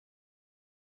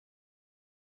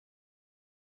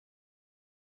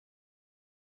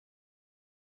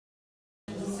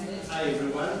Hi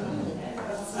everyone.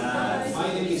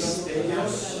 My name is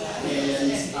Stelios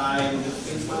and I'm the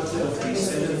field manager of the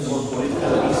Center for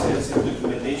Political Research and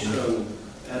Documentation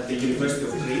at the University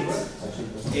of Crete.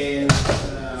 And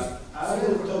I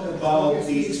will talk about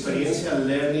the experiential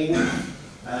learning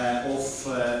of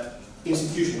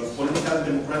institutions, of political and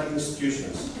democratic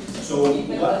institutions. So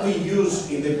what we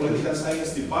use in the political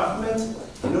science department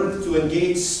in order to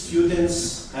engage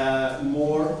students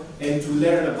more and to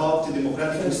learn about the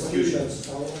democratic institutions.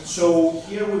 So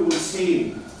here we will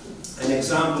see an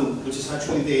example, which is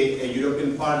actually the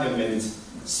European Parliament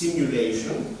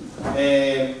simulation.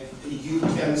 You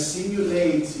can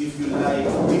simulate, if you like,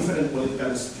 different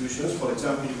political institutions. For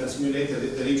example, you can simulate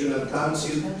the regional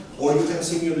council, or you can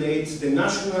simulate the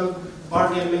national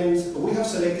parliament. We have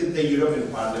selected the European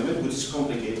Parliament, which is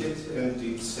complicated and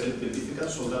it's a little bit difficult,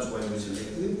 so that's why we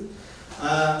selected it.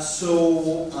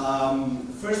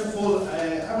 First of all,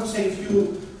 I will say a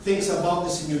few things about the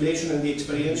simulation and the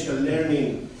experiential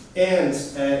learning and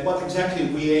what exactly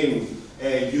we aim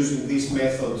using this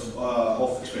method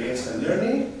of experiential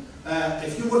learning. A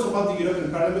few words about the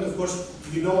European Parliament. Of course,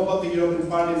 you know about the European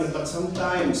Parliament, but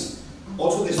sometimes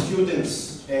also the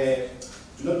students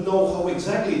do not know how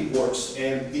exactly it works,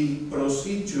 and the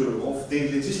procedure of the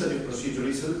legislative procedure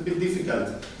is a little bit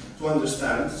difficult to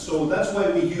understand. So that's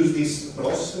why we use this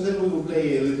process, and then we will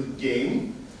play a little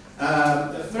game.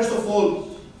 First of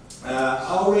all,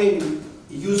 our aim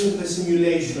using the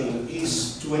simulation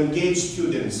is to engage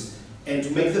students and to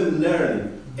make them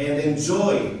learn and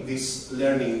enjoy this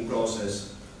learning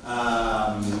process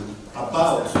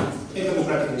about a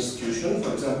democratic institution,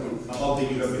 for example, about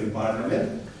the European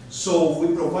Parliament. So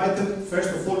we provide them, first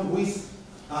of all, with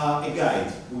a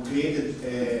guide. We created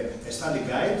a study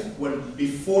guide where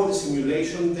before the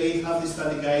simulation they have the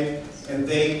study guide and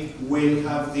they will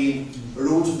have the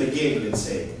rules of the game, let's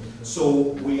say.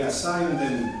 So we assign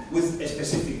them with a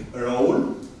specific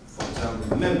role, for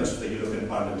example, members of the European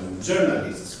Parliament,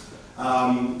 journalists,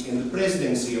 in the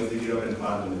presidency of the European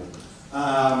Parliament.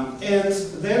 And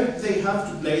then they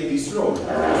have to play this role.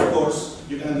 Of course,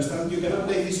 you can understand you cannot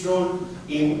play this role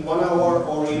in 1 hour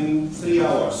or in 3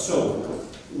 hours. So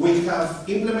we have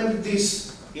implemented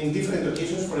this in different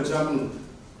occasions, for example,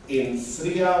 in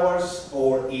 3 hours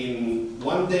or in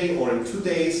 1 day or in 2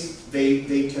 days. You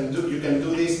can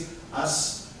do this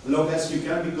as long as you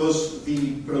can, because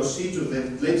the procedure,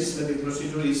 the legislative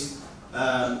procedure is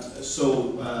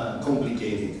so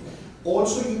complicated.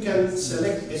 Also, you can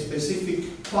select a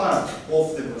specific part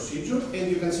of the procedure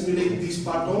and you can simulate this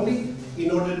part only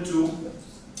in order to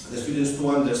the students to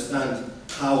understand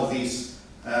how this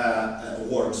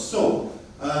works. So,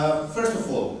 first of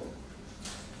all,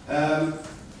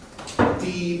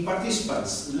 the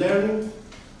participants learn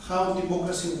how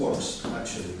democracy works,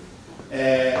 actually.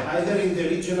 Either in the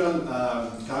regional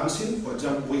council, for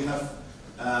example, we have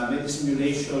made a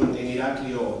simulation in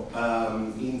Iraklio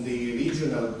in the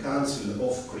regional council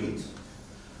of Crete,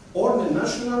 or the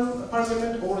national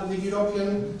parliament, or the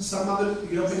European, some other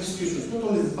European institutions, not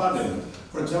only the parliament.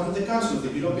 For example, the Council of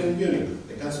the European Union,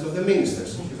 the Council of the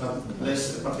Ministers, if you have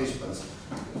less participants.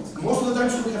 Most of the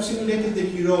times we have simulated the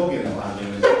European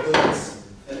Parliament, because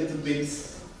it's a little bit,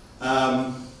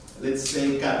 let's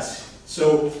say, catchy.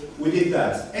 So we did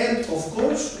that. And of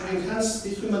course, to enhance the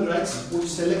human rights, we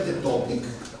select a topic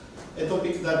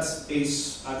that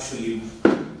is actually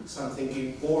something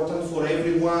important for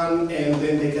everyone, and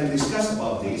then they can discuss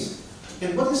about this.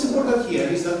 And what is important here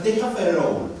is that they have a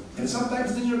role. And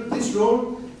sometimes this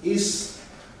role is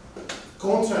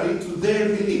contrary to their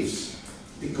beliefs,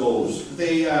 because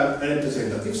they are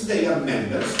representatives, they are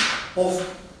members of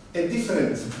a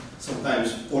different,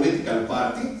 sometimes, political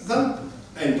party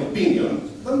and opinion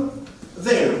than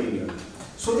their opinion.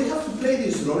 So they have to play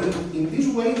this role, and in this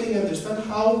way they understand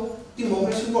how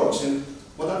democracy works and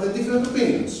what are the different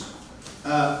opinions.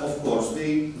 Of course,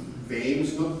 the aim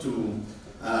is not to,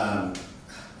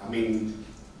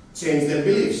 change their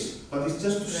beliefs, but it's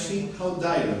just to see how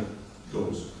dialogue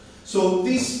goes. So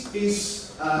this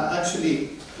is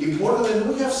actually important,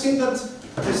 and we have seen that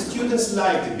the students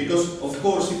liked it, because of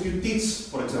course if you teach,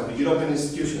 for example, European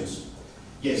institutions,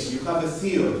 yes, you have a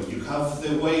theory, you have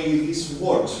the way this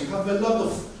works, you have a lot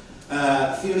of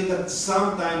theory that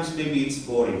sometimes maybe it's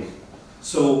boring.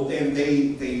 So then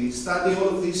they study all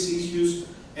of these issues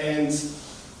and,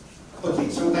 okay,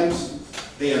 sometimes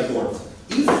they are bored.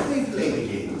 If they play the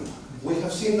game, we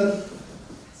have seen that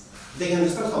they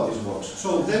understand how this works.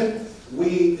 So then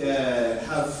we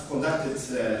have conducted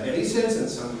a research and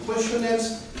some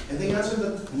questionnaires, and they answered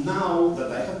that now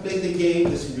that I have played the game,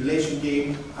 the simulation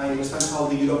game, I understand how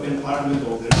the European Parliament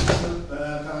or the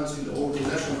Regional Council or the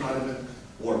National Parliament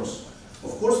works.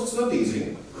 Of course, it's not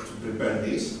easy to prepare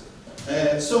this.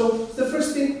 So the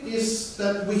first thing is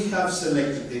that we have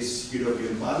selected this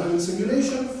European Parliament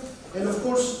simulation, and of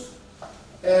course,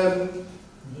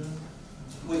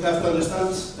 we have to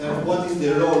understand what is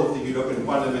the role of the European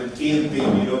Parliament in the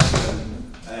European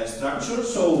structure.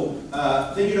 So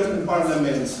the European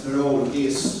Parliament's role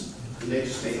is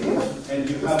legislative, and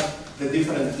you have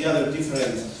the other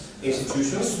different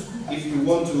institutions. If you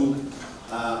want to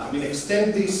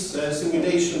extend this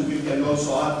simulation, you can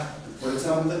also add, for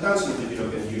example, the Council of the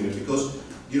European Union, because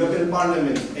European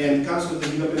Parliament and Council of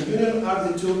the European Union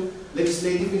are the two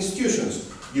legislative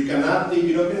institutions. You can add the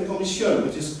European Commission,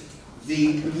 which is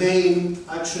the main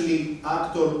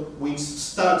actor which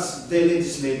starts the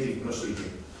legislative procedure.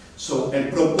 So,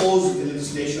 and propose the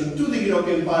legislation to the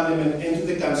European Parliament and to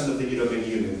the Council of the European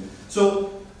Union.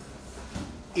 So,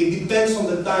 it depends on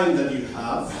the time that you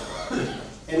have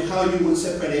and how you will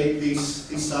separate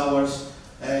these hours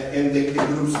and the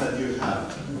groups that you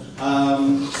have.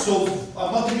 So,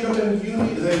 about the European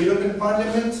Union, the European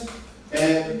Parliament,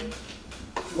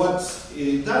 what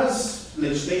it does,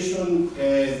 legislation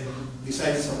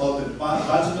decides about the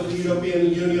budget of the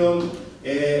European Union,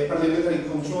 parliamentary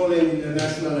control and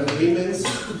international agreements,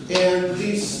 and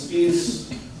this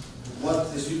is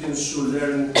what the students should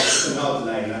learn an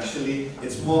outline. Actually,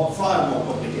 it's far more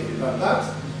complicated than that.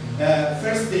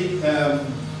 First, the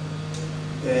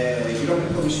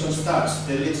European Commission starts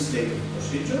the legislative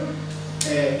procedure.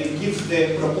 It gives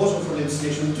the proposal for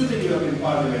legislation to the European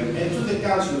Parliament and to the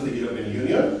Council of the European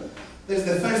Union. There's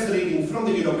the first reading from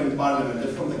the European Parliament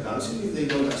and from the Council. If they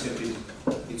don't accept it,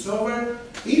 it's over.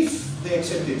 If they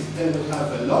accept it, then we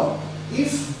have a law.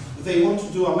 If they want to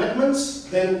do amendments,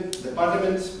 then the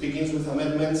Parliament begins with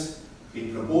amendments.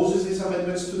 It proposes these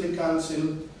amendments to the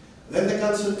Council. Then the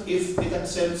Council, if it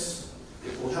accepts,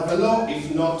 it will have a law.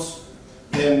 If not,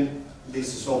 then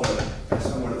this is over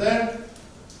somewhere there.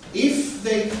 If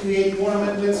they create more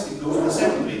amendments, it goes to the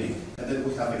second reading. And then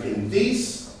we have again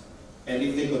this. And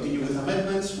if they continue with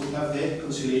amendments, we have the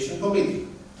Conciliation Committee,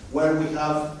 where we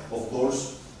have, of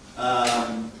course,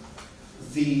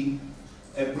 the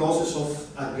process of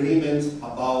agreement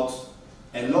about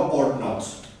a law or not.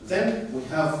 Then we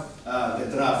have the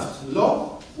draft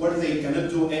law, where they cannot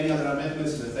do any other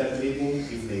amendments in the third reading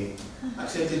if they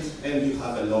accept it, and you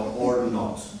have a law or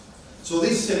not. So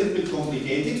this is a little bit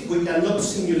complicated. We cannot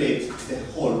simulate the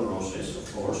whole process,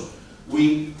 of course.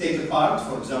 We take a part,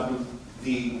 for example,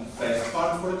 the first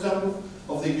part, for example,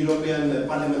 of the European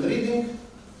Parliament reading,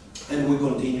 and we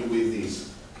continue with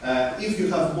this. If you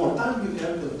have more time, you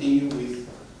can continue with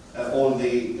all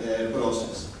the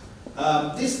process.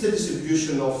 This is the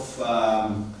distribution of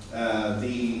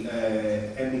the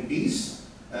MEPs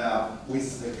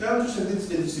with the countries, and this is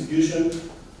the distribution.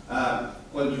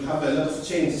 Well, you have a lot of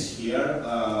changes here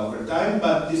over time,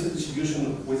 but this is the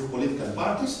distribution with political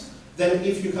parties. Then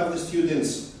if you have the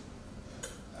students,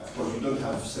 of course you don't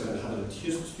have 700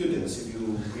 students. If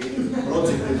you create a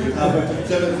project and you have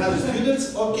 700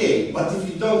 students, okay. But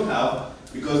if you don't have,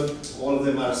 because all of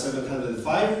them are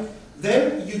 705,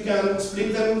 then you can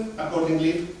split them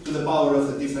accordingly to the power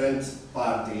of the different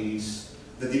parties,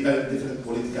 the different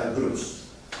political groups.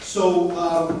 So,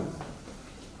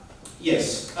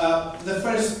 yes, the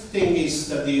first thing is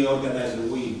that the organizer,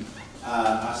 we,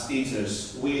 as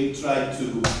teachers, we try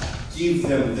to give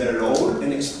them their role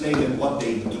and explain them what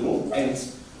they do, and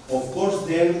of course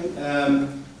then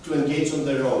to engage on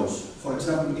their roles. For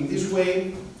example, in this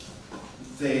way,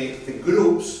 the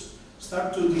groups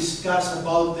start to discuss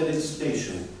about the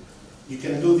legislation. You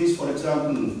can do this, for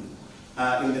example,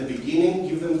 in the beginning,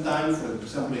 give them time, for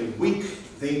example, a week,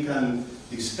 they can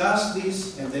discuss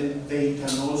this, and then they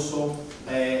can also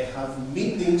have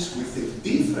meetings with the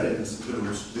different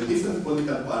groups, the different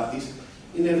political parties,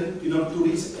 in order to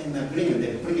reach an agreement,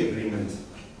 a pre-agreement,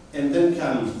 and then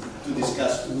come to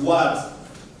discuss what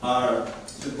are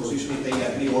the positions, if they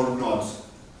agree or not.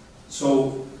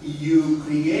 So you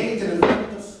create an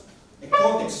environment of a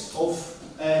context of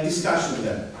discussion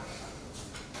there.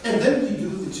 And then you do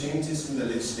the changes in the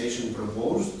legislation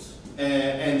proposed,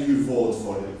 and you vote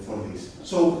for this.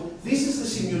 So this is the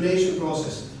simulation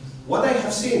process. What I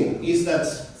have seen is that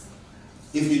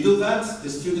if you do that, the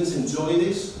students enjoy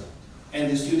this, and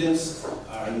the students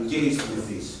are engaged with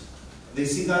this. They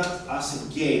see that as a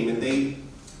game, and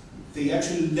they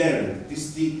actually learn. This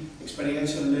is the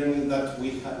experiential learning that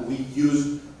we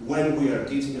use when we are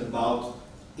teaching about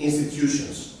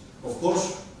institutions. Of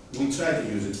course, we try to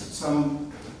use it.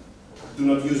 Some do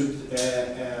not use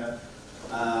it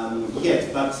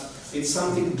yet, but it's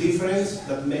something different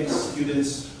that makes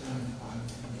students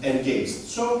engaged.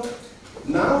 So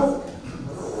now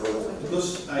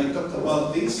because I talked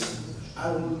about this,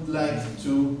 I would like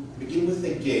to begin with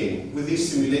a game, with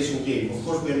this simulation game. Of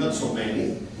course, we are not so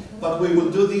many, but we will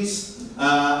do this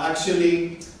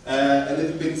actually a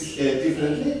little bit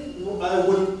differently. I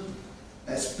will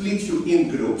split you in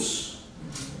groups,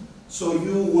 so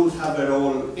you will have a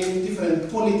role in different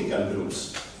political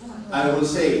groups. I will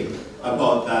say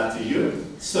about that to you.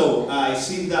 So I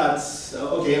see that,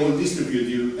 okay, I will distribute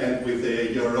you and with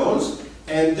your roles,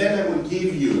 and then I will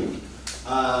give you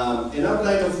an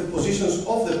outline of the positions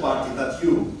of the party that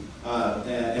you are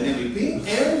an MEP,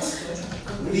 and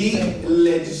the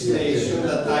legislation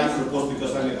that I propose,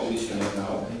 because I'm a commissioner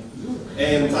now.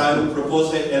 And I will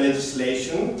propose a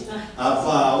legislation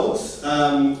about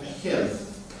health.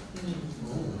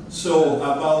 So,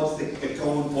 about the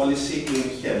common policy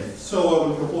in health. So I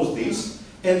will propose this,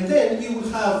 and then you will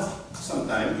have some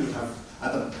time, you have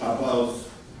at about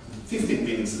 15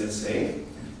 minutes, let's say,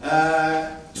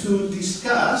 to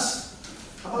discuss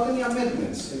about any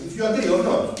amendments, if you agree or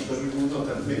not, because you will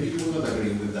not, maybe you will not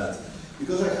agree with that.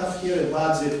 Because I have here a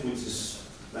budget which is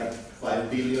like 5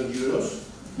 billion euros,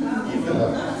 even.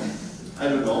 I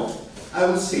don't know. I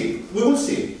will see. We will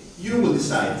see. You will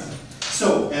decide.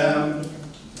 So,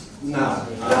 now,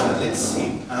 let's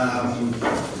see.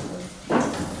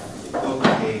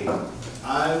 Okay,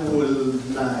 I will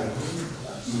like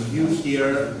you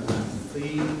here,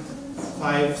 3,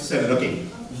 5, 7. Okay,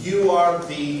 you are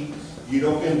the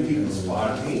European People's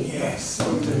Party. Yes.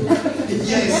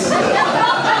 Yes.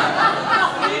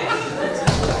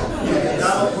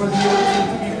 Now, for the European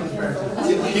People's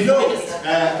Party. You know,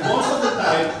 most of the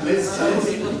time, let's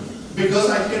because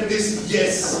I hear this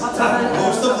yes.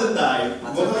 Most of the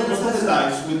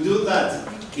times we do that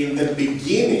in the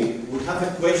beginning. We have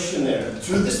a questionnaire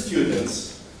to the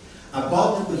students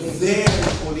about their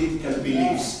political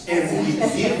beliefs, and we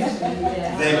give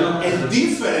them a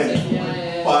different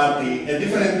party, a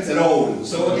different role.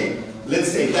 So, okay,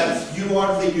 let's say that you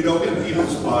are the European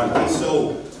People's Party.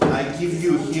 So I give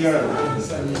you here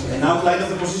an outline of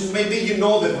the positions. Maybe you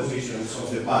know the positions of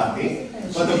the party,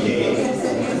 but okay.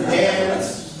 And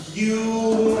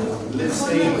you, let's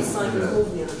say,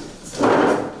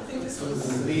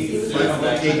 3, 5,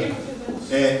 okay.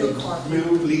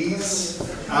 You, please,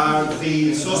 are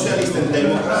the Socialists and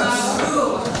Democrats.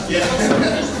 Yeah.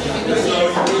 So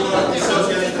you are the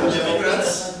Socialists and Democrats.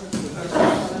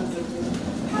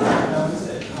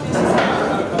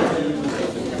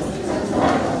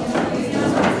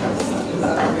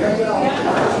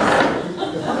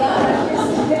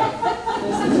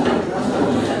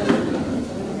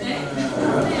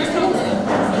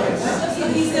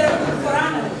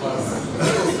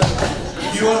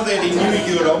 You are the Renew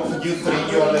Europe, you three,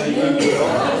 you are the Renew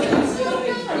Europe.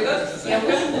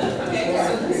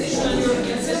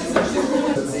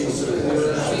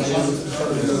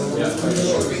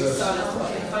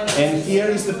 And here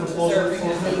is the proposal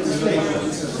for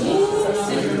legislation.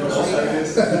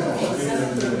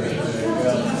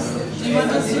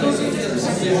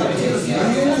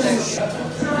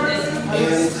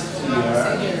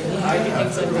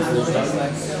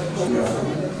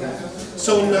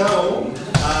 So now,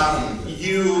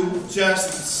 you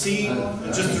just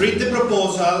read the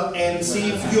proposal and see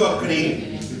if you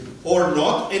agree or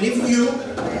not, and if you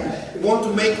want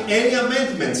to make any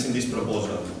amendments in this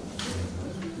proposal.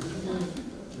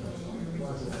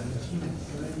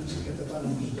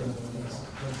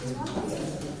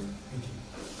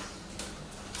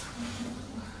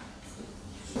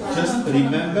 Just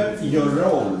remember your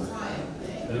role.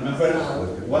 Remember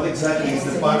what exactly is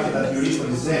the party that you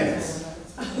represent.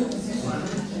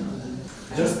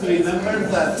 Just remember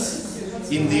that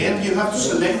in the end you have to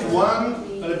select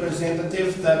one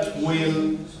representative that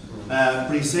will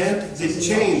present the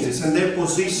changes and their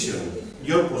position,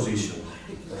 your position.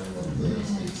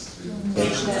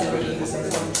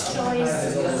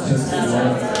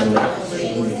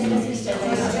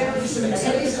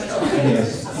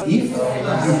 Yes. If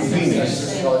you finish,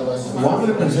 one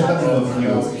representative of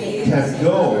you can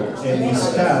go and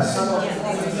discuss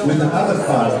with another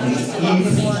party if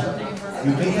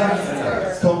you may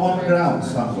have common ground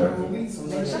somewhere.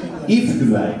 If you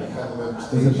like,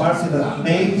 with a party that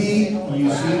maybe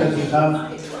you see that you have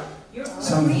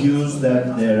some views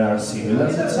that there are similar,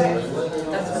 let's say.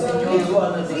 We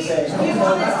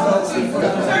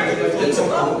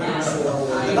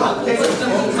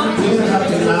don't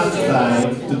have enough time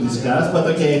to discuss, but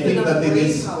okay, I think that it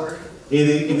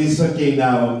is okay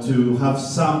now to have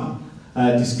some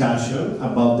discussion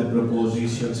about the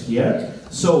propositions here.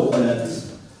 So that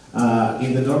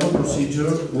in the normal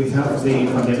procedure we have the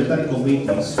parliamentary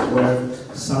committees where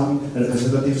some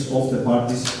representatives of the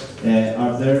parties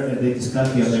are there and they discuss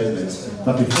the amendments.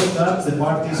 But before that, the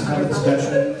parties have a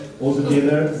discussion all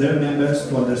together, their members,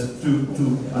 to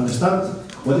understand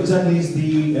what exactly is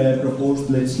the proposed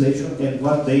legislation and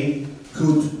what they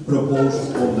could propose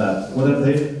on that, what are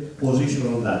their position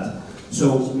on that.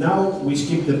 So now we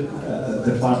skip the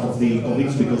part of the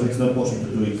colleagues because it's not possible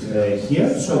to do it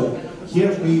here. So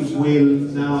here we will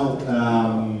now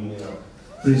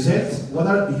present what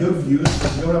are your views,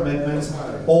 your amendments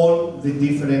on the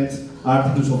different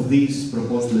articles of this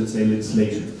proposed, let's say,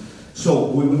 legislation. So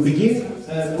we will begin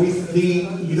with the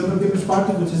European People's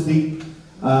Party, which is the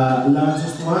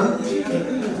largest one,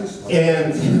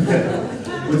 and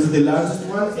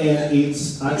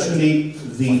it's actually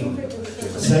the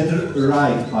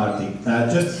center-right party.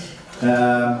 Just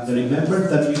remember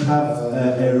that you have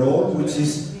a role which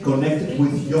is connected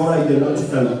with your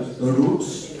ideological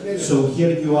roots. So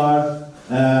here you are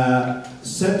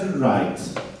center-right.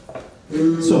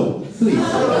 So, please.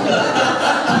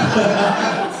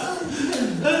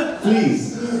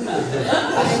 Please.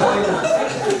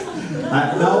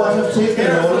 Now I have changed the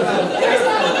role.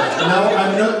 Now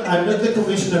I'm not the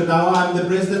commissioner, now I'm the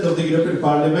president of the European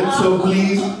Parliament, so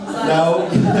please, now...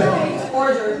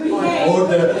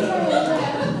 Order.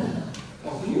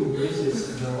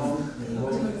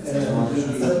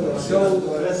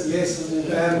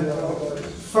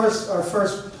 Our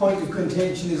first point of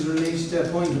contention is related to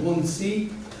point 1C,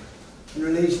 in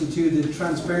relation to the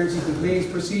transparency complaints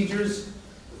procedures,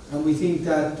 and we think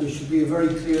that there should be a very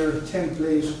clear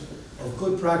template of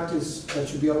good practice that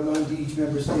should be outlined to each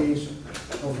member state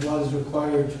of what is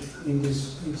required in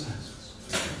this instance.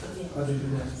 How do you do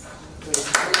that?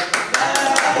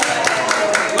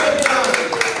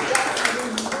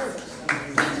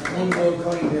 One more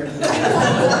coin there.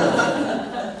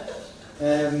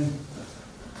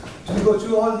 Do we go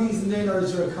through all these and then, or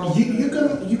is there a count?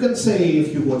 You can say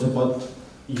if you want about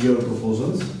your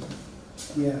proposals.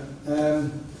 Yeah.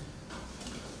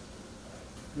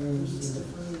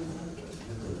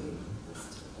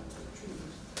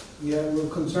 Yeah, we're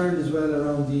concerned as well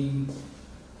around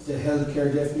the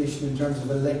healthcare definition in terms of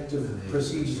elective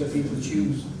procedures that people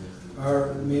choose,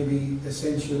 or maybe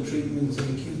essential treatments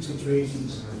in acute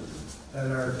situations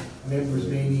that our members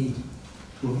may need.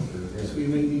 So we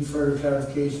may need further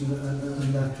clarification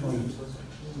on that point.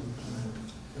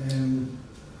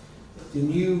 The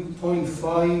new point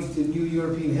 5, the new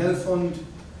European Health Fund,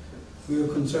 we are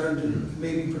concerned in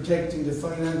maybe protecting the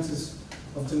finances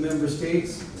of the member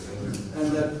states,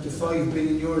 and that the €5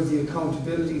 billion, the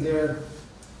accountability there,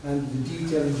 and the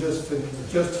detail and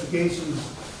justifications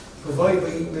provided by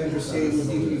each member state would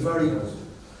need to be very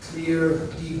clear,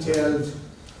 detailed,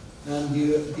 and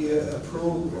the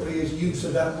appropriate use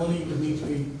of that money would need to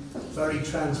be very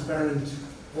transparent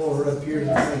over a period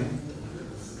of time.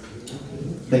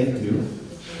 Thank you.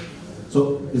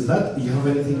 So, is that, do you have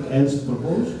anything else to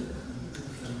propose?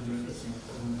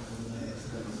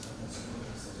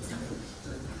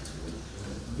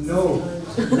 No.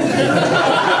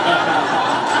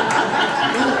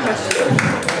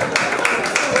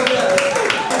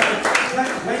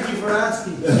 Thank you for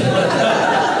asking.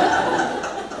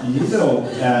 You know,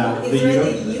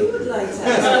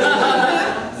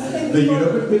 the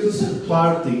European People's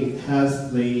Party has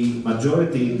the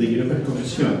majority in the European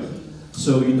Commission,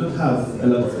 so you don't have a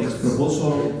lot of things proposed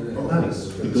or nice,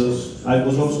 because I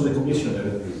was also the commissioner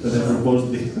that I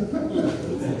proposed this.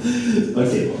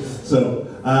 Okay, so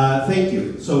thank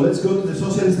you. So let's go to the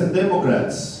Socialists and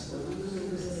Democrats.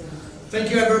 Thank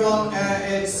you, everyone.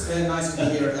 It's nice to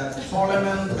be here at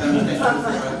Parliament, and thank you for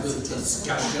a good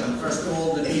discussion. First of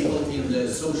all, the people in the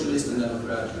Socialist and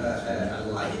Democrat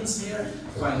Alliance here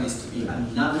find this to be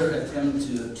another attempt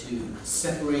to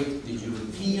separate the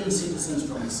European citizens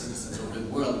from the citizens of the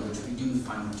world, which we do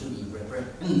find to be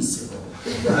reprehensible.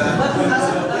 So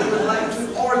we would like to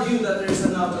argue that there is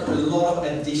a lot of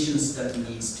additions that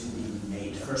needs to be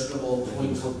made. First of all,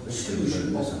 point 2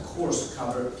 should of course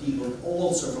cover people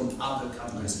also from other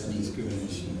countries than the European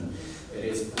Union. It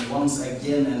is once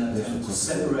again an attempt to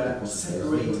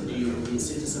separate the European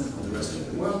citizen from the rest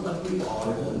of the world, but we are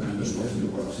all members of the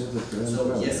world.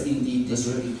 So yes, indeed, this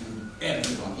should be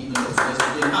everyone, even those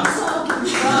listed in us.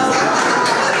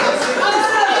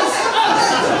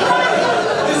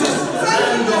 This is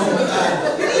random.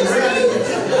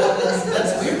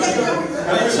 That's weird, but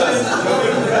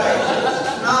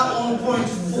now on point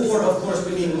 4, of course,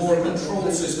 we need more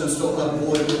control systems to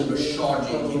avoid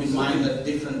overcharging. Keep in mind that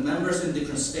different members in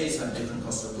different states have different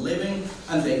costs of living,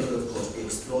 and they could, of course, be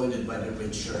exploited by the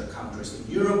richer countries in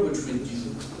Europe, which we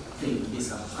do think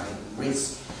is a high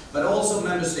risk. But also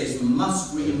member states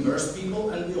must reimburse people,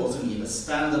 and we also need a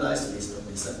standardized list of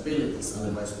disabilities,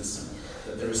 otherwise we see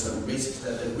that there is a risk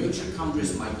that the richer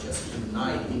countries might just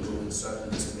deny people with certain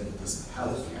disabilities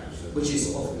health care, which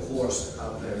is of course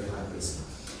a very high risk.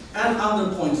 And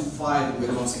under point 5, we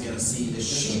once again see the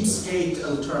cheapskate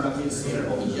alternatives here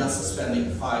of just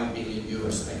spending 5 billion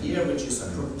euros a year, which is a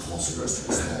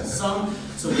preposterously small sum.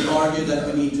 So we argue that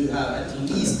we need to have at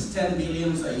least 10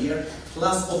 billion a year,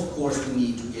 plus of course we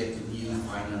need to get new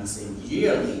financing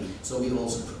yearly. So we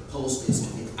also propose this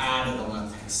to be added on a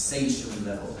taxation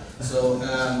level. So,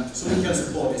 so we can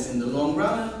support this in the long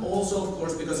run, and also of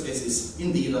course because this is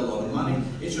indeed a lot of money,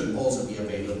 it should also be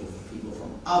available for people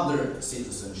from other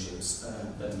citizenships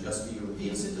than just the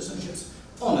European citizenships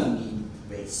on a need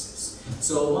basis.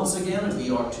 So once again, we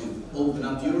are to open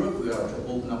up Europe, we are to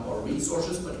open up our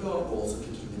resources, but we are also to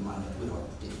keep in mind that we are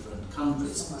different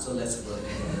countries. So let's work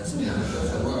together as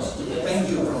a world. Thank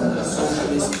you from the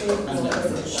Socialist and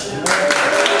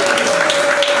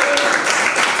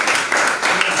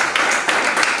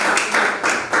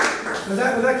Will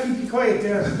that keep you quiet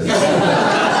there? That's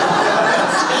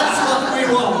what we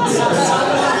want. Someone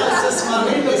else's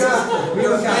money.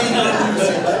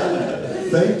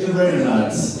 Thank you very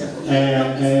much.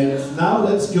 And now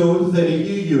let's go to the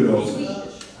EU Euro.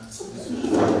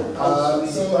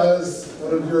 So as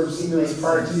one of Europe's newest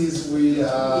parties, we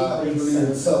believe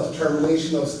in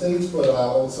self-determination of states, but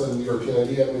also in the European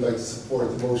idea, and we'd like to support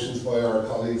the motions by our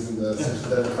colleagues in the Social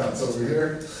Democrats over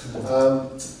here.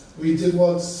 We did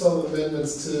want some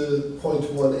amendments to point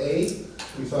 1A.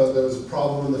 We found there was a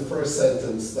problem in the first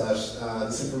sentence that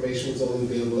this information was only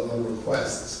available on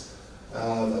request.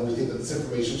 And we think that this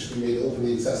information should be made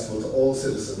openly accessible to all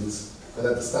citizens, and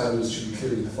that the standards should be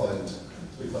clearly defined.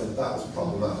 We found that that was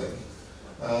problematic.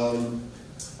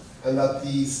 And that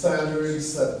the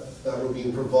standards that were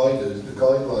being provided, the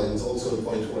guidelines also in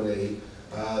point 1A,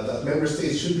 that member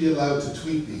states should be allowed to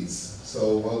tweak these.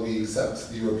 So while we accept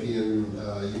the European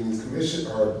Union's position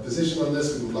on this,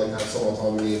 we would like to have some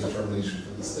autonomy and determination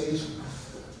from the state.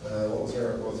 What was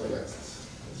our next?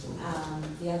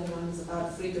 The other one is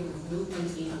about freedom of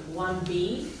movement in 1B.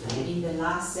 In the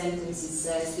last sentence it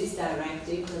says, this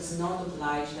directive does not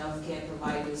oblige healthcare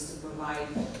providers to provide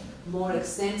more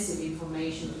extensive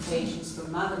information to patients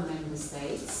from other member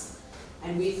states.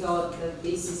 And we thought that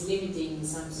this is limiting in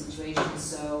some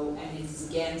situations, and it's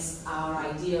against our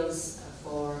ideals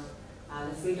for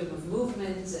the freedom of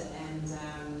movement and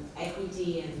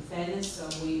equity and fairness, so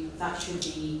that should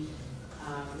be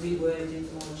reworded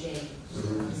or changed,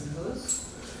 I suppose.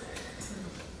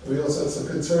 We also had some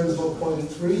concerns about point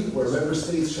 3, where member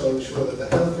states shall ensure that the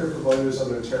healthcare providers on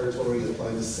their territory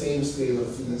apply the same scale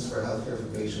of fees for healthcare for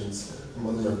patients from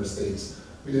other member states.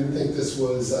 We didn't think this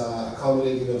was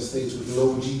accommodating of states with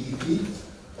low GDP,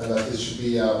 and that this should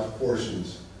be proportioned.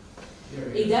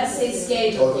 It does say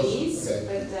scale of fees, okay.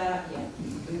 But yeah.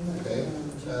 Okay,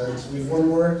 and we have one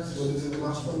more. What is the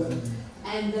last one then?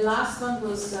 And the last one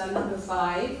was number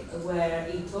 5, where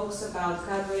it talks about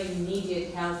covering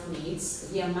immediate health needs.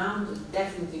 The amount,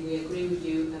 definitely we agree with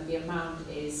you that the amount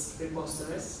is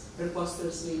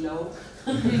preposterously low.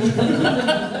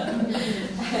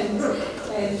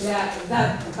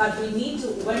 But we need to,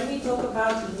 when we talk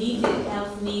about immediate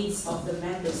health needs of the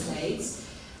member states,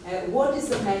 what is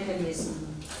the mechanism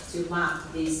to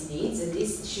map these needs, and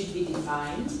this should be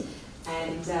defined.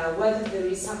 And whether there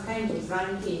is some kind of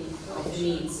ranking of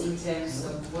needs in terms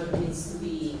of what needs to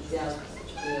be dealt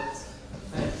with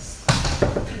first.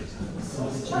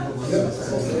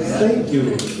 Thank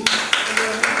you.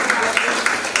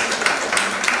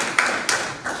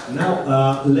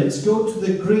 Now, let's go to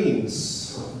the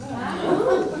Greens.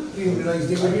 Didn't realize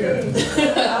they were here.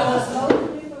 I was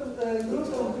nominated for the group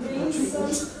of Greens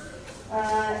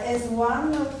as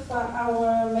one of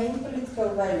our main political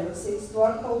values is to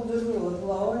uphold the rule of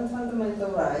law and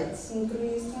fundamental rights,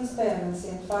 increase transparency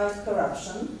and fight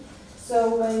corruption.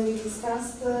 So when we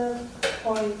discussed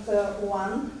point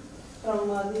 1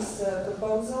 from this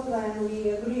proposal, then we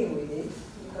agree with it,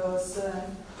 because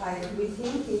we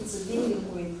think it's dealing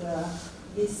with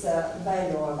this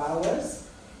value of ours.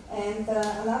 And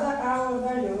another our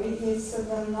value is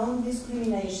the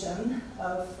non-discrimination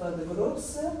of the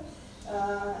groups.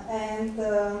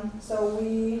 So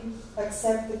we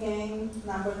accept again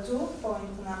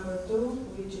point number 2,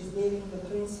 which is dealing with the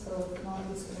principle of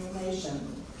non-discrimination.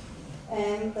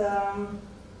 And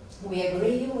we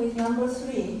agree with number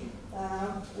 3,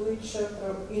 which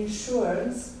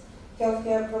ensures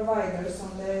healthcare providers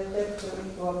on their territory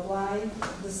to apply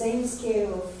the same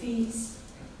scale of fees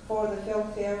for the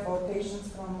healthcare for patients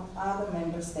from other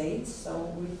member states. So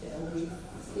we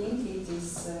think it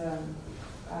is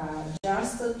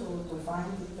just to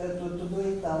do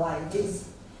it like this.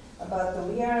 But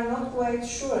we are not quite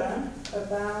sure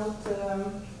about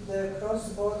the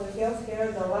cross-border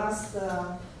healthcare, the last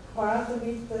part of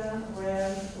it,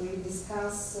 where we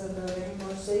discuss the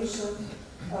reimbursement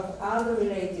of other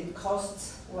related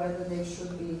costs, whether they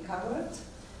should be covered.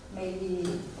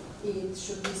 Maybe it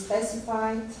should be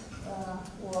specified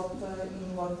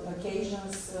in what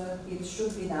occasions it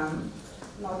should be done,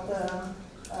 not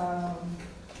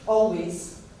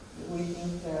always we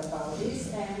think about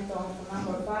this. And on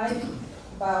number 5,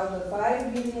 about the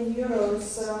 5 billion euros,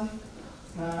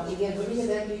 we agree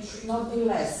that it should not be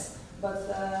less, but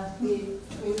we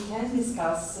can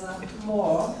discuss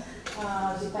more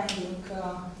depending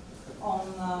on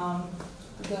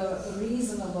the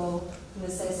reasonable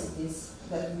necessities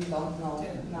that we don't know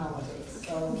nowadays.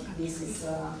 So this is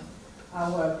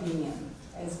our opinion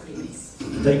as Greeks.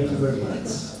 Thank you very much.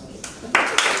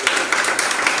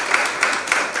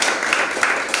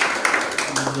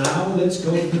 Now let's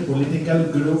go to the political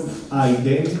group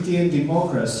Identity and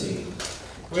Democracy.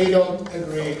 We don't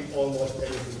agree almost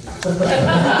anything.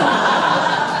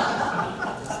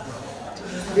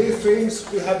 These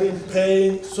things we have been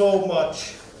paying so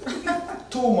much,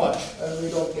 too much, and we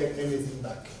don't get anything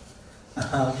back.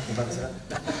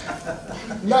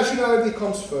 Nationality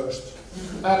comes first.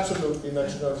 Absolutely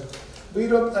nationality. We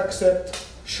don't accept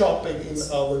shopping in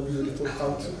our beautiful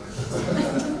country.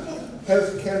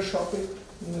 Healthcare shopping?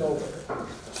 No.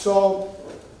 So,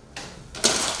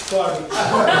 sorry.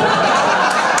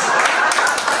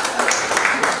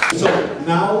 So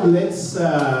now let's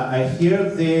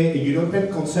hear the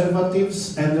European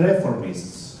Conservatives and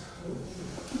Reformists.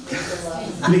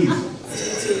 Please.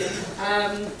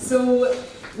 So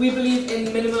we believe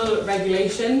in minimal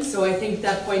regulation, so I think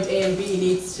that point A and B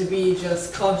needs to be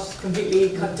just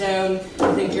completely cut down.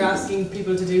 I think you're asking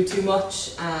people to do too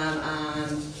much,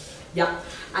 and yeah.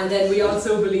 And then we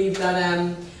also believe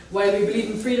that while we believe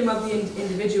in freedom of the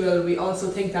individual, we also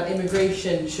think that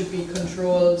immigration should be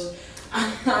controlled,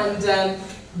 and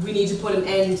we need to put an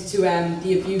end to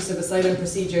the abuse of asylum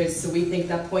procedures. So we think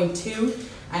that point 2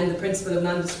 and the principle of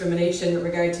non-discrimination with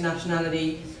regard to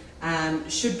nationality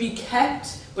should be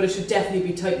kept, but it should definitely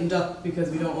be tightened up because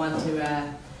we don't want to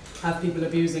have people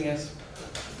abusing it.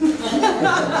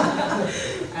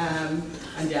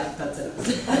 And yeah, that's it.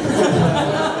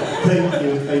 Thank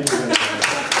you very much.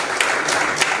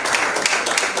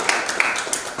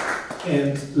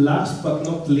 And last but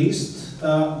not least,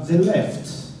 the left.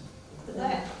 The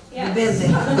left, yeah.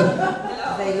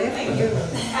 Hello, thank you.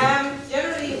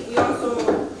 Generally, we also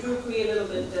do agree a little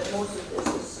bit that most of this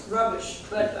is rubbish,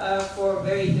 but for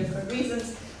very different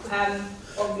reasons.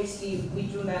 Obviously, we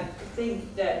do not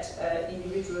think that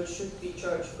individuals should be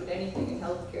charged with anything in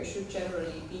healthcare. Should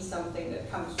generally be something that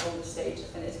comes from the state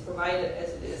and is provided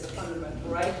as it is a fundamental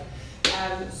right.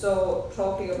 So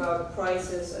talking about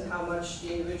prices and how much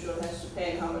the individual has to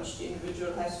pay and how much the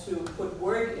individual has to put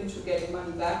work into getting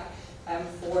money back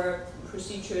for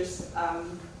procedures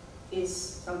is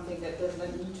something that does not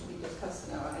need to be discussed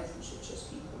in our heads and should just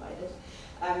be provided.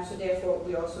 So therefore,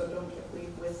 we also don't agree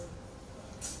with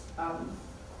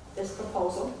this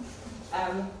proposal.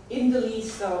 In the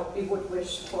least, though, we would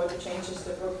wish for the changes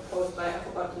that were proposed by, I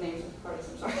forgot the names of the parties,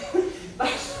 I'm sorry,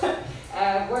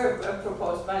 but were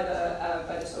proposed by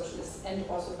the Socialists and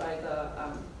also by the,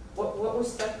 what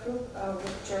was that group?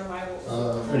 With Jeremiah?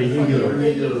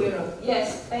 Europe. Yes,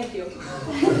 thank you.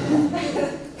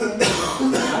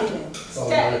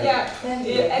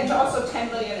 Yeah, and also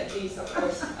 10 million at least, of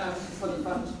course, for the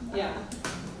fund. Yeah.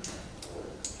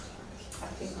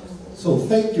 So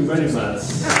thank you very much.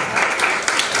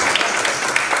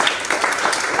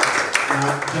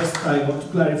 Just I want to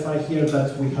clarify here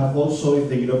that we have also in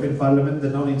the European Parliament the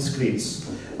non-inscrits,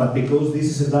 but because this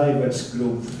is a diverse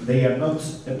group, they are not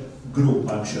a group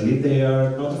actually, they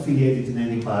are not affiliated in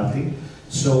any party,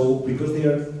 so because they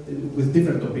are with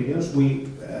different opinions, we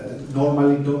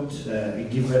normally don't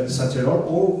give them such a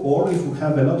role, or if we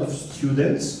have a lot of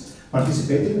students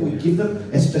participating, we give them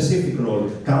a specific role,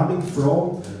 coming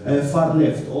from far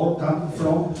left or coming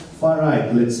from far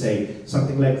right, let's say,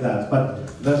 something like that. But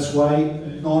that's why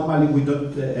normally we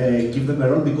don't give them a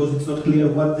role, because it's not clear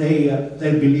what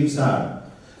their beliefs are.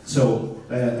 So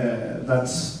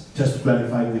that's just to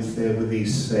clarify with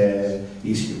this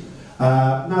issue.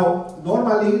 Now,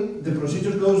 normally the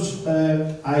procedure goes,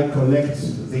 I collect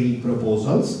the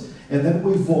proposals, and then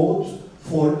we vote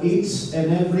for each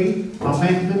and every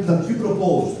amendment that you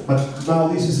proposed. But now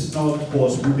this is not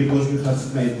possible because you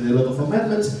have made a lot of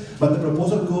amendments, but the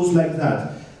proposal goes like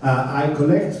that. I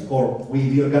collect, or we,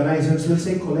 the organizers, let's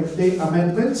say, collect the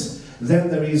amendments, then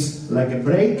there is like a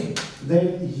break,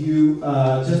 then you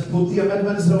just put the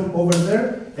amendments over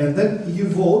there, and then you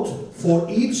vote for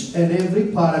each and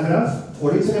every paragraph,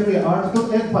 for each and every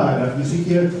article and paragraph. You see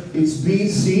here, it's B,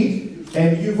 C,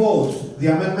 and you vote the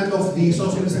amendment of the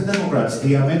Socialists and Democrats,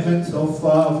 the amendment of,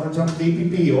 for example, the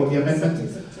EPP, or the amendment,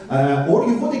 or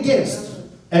you vote against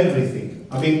everything.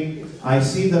 I mean, I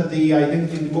see that the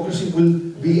Identity and Democracy will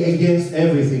be against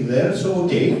everything there, so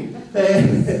okay.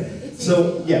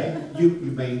 So, yeah, you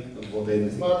may vote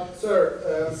anything. But, sir,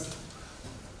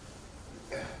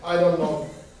 I don't know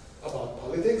about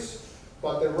politics,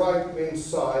 but the right-wing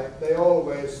side, they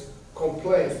always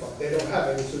complain, but they don't have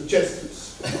any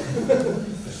suggestions.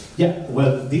 Yeah,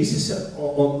 well, this is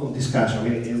on discussion. I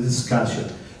mean, in the discussion,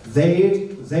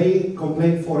 they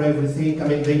complain for everything. I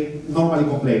mean, they normally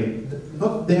complain.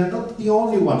 They are not the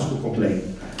only ones who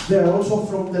complain. They are also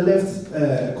from the left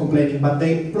complaining, but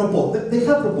they propose. They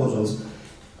have proposals.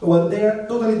 Well, they are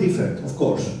totally different, of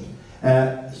course.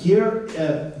 Here,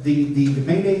 the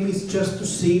main aim is just to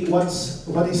see what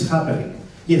is happening.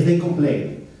 Yes, they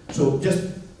complain. So just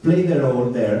play their role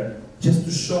there, just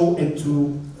to show and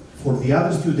for the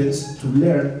other students to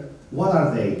learn what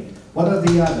are they, what are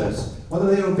the others, what are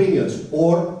their opinions,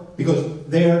 or because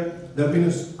their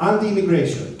opinions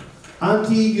anti-immigration,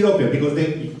 anti-European, because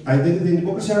they Identity and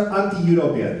Democracy are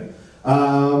anti-European,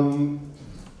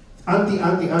 anti.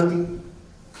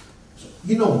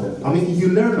 You know them. I mean, you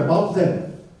learn about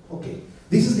them. Okay,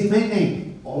 this is the main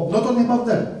aim. Not only about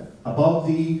them, about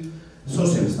the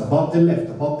socialists, about the left,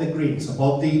 about the Greens,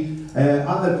 about the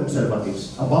other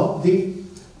conservatives, about the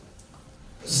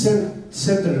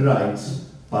center-right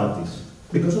parties.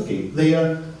 Because, okay, they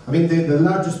are, I mean, the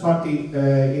largest party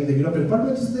in the European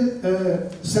Parliament is the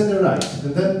center-right,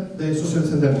 and then the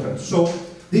Socialists and Democrats. So,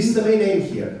 this is the main aim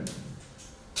here.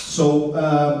 So,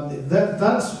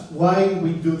 that's why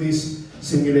we do this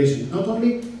simulation. Not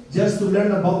only just to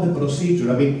learn about the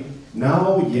procedure. I mean,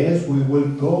 now, yes, we will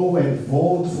go and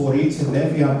vote for each and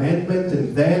every amendment,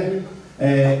 and then,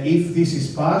 if this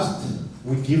is passed,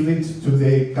 we give it to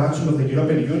the Council of the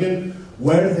European Union,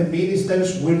 where the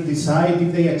ministers will decide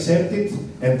if they accept it,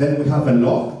 and then we have a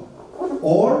law,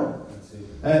 or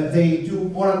they do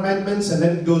more amendments, and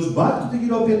then it goes back to the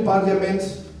European Parliament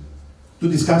to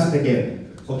discuss it again.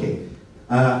 Okay,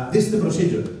 this is the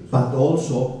procedure, but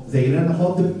also they learn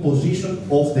about the position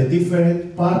of the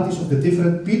different parties, of the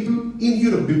different people in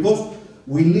Europe, because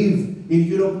we live in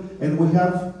Europe and we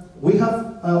have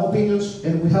opinions,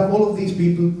 and we have all of these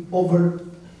people over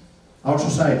our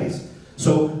societies.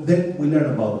 So then we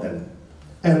learn about them,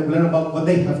 and we learn about what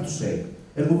they have to say,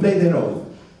 and we play their role.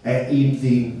 If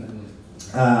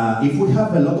we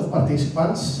have a lot of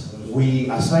participants, we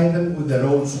assign them with the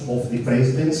roles of the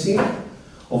presidency,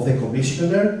 of the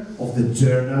commissioner, of the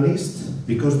journalist,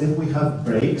 because then we have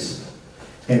breaks,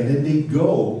 and then they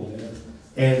go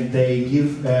and they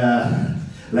give,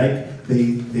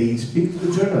 they speak to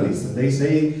the journalists, and they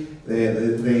say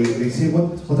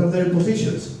what are their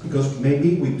positions, because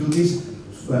maybe we do this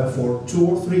for 2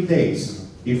 or 3 days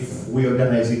if we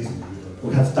organize it,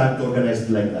 we have time to organize it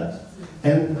like that.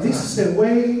 And this is a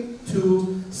way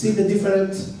to see the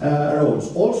different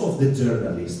roles, also of the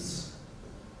journalists.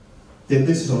 Then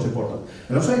this is also important.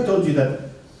 And also I told you that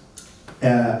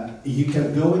you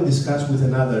can go and discuss with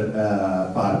another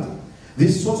party.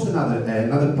 This is also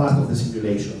another part of the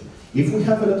simulation. If we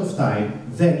have a lot of time,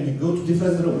 then you go to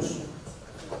different rooms.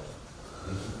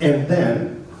 And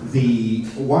then the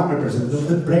one representative,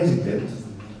 the president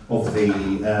of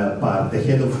the part, the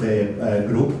head of the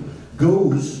group,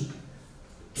 goes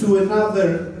to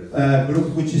another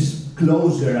group which is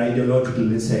closer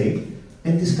ideologically, let's say,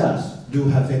 and discuss. Do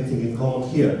we have anything in common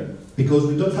here? Because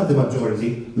we don't have the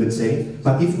majority, let's say,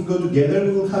 but if we go together,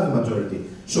 we will have a majority.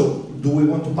 So, do we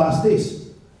want to pass this?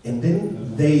 And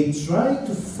then they try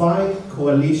to find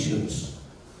coalitions.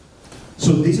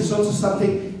 So this is also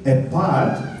something, a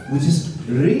part, which is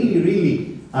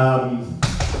really,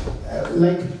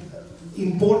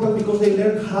 important, because they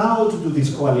learn how to do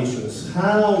these coalitions,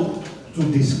 how to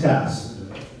discuss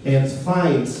and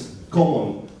find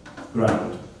common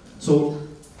ground. So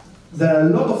there are a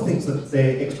lot of things that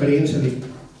experientially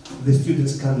the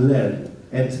students can learn,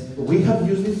 and we have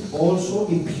used it also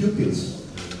in pupils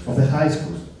of the high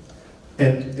schools.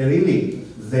 And really,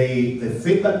 the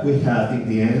feedback we had in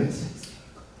the end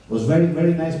was very,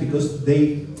 very nice, because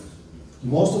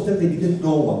most of them, they didn't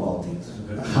know about it,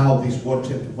 how this works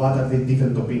and what are the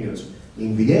different opinions.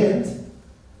 In the end,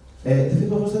 the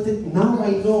feedback was that now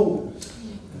I know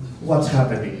what's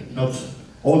happening. Not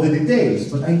all the details,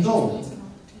 but I know.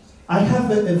 I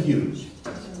have a view.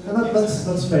 And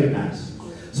that's very nice.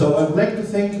 So I would like to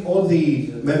thank all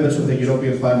the members of the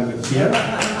European Parliament here.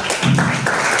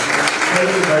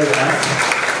 Thank you very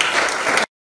much.